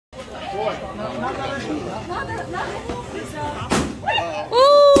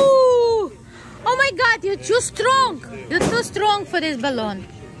Ooh! Oh my God, you're too strong. You're too strong for this balloon.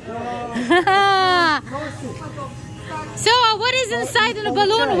 So, what is inside in the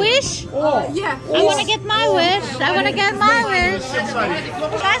balloon? Wish? Yeah. I want to get my wish. I want to get my wish.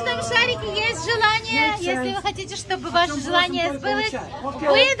 В каждом шарике есть желание. Если вы хотите, чтобы ваше желание сбылось,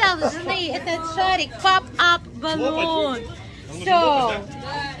 вы должны этот шарик pop up balloon. So,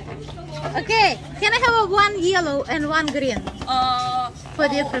 okay, can I have one yellow and one green for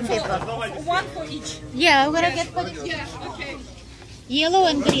different people? One for each. Yeah, I'm gonna get for the Yeah, okay. yellow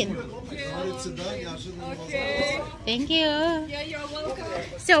and green. Okay. Thank you. Yeah, you're welcome.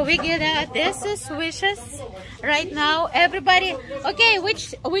 So we get this is wishes right now. Everybody, okay.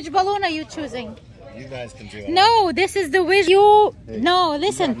 Which balloon are you choosing? You guys can do it. No, this is the wish. You no.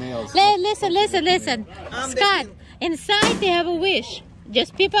 Listen, listen. Scott, inside they have a wish.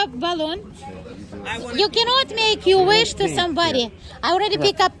 Just pick up balloon. You cannot make your wish to somebody. I already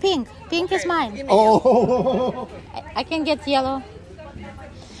pick up pink. Pink is mine. Oh! I can get yellow.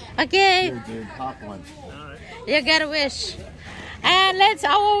 Okay. Dude, pop one. You get a wish. And let's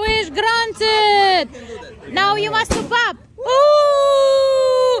our wish granted. Now you must pop.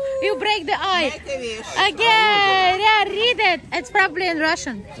 Ooh! You break the eye. Again. Yeah, read it. It's probably in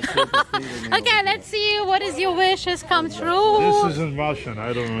Russian. Okay, let's see what is your wish has come true. This is in Russian.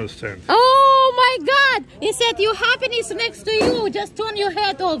 I don't understand. Oh my God! He said your happiness next to you. Just turn your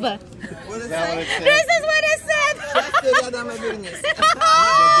head over. Is that what it says? This is what it said.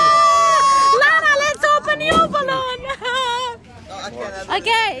 Lana, let's open your balloon.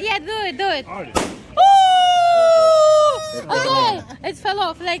 Okay, yeah, do it. Ooh! Okay, it fell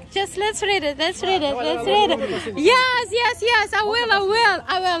off. Like, just let's read it. Let's read it. Yes. I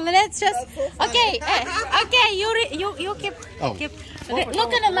will. Let's just. Okay, you keep. Oh.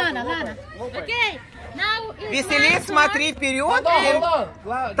 Look at Lana. Okay. Now Веселей, смотри вперед,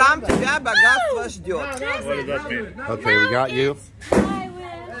 там тебя богатство ждет. What does that mean? Okay, we got you.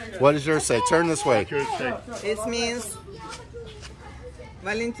 What does yours say? Turn this way. It means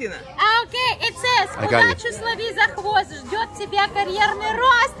Valentina. Okay, it says, I got you. удачу слови за хвост, ждет тебя карьерный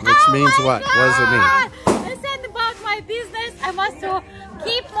рост. Which means what? What does it mean? It said about my business, I must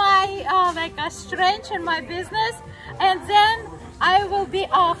keep my like a strength in my business, and then I will be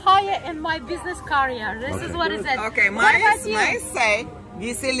higher in my business career. This is what it said. Okay, mine say,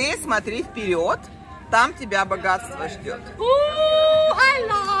 веселей, смотри вперед, там тебя богатство ждет. Ooh, I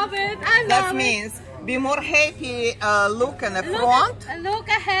love it. That means be more happy, look in the front, Look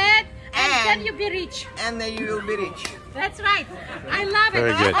ahead, and then you'll be rich. and then you will be rich. That's right. I love it.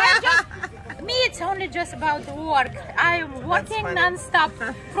 Very good. Me, it's only just about work. I'm working non-stop.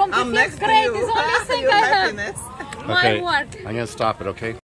 From the I'm next 5th to grade you. is the only thing Your I have. happiness. My Okay, work. I'm going to stop it, okay?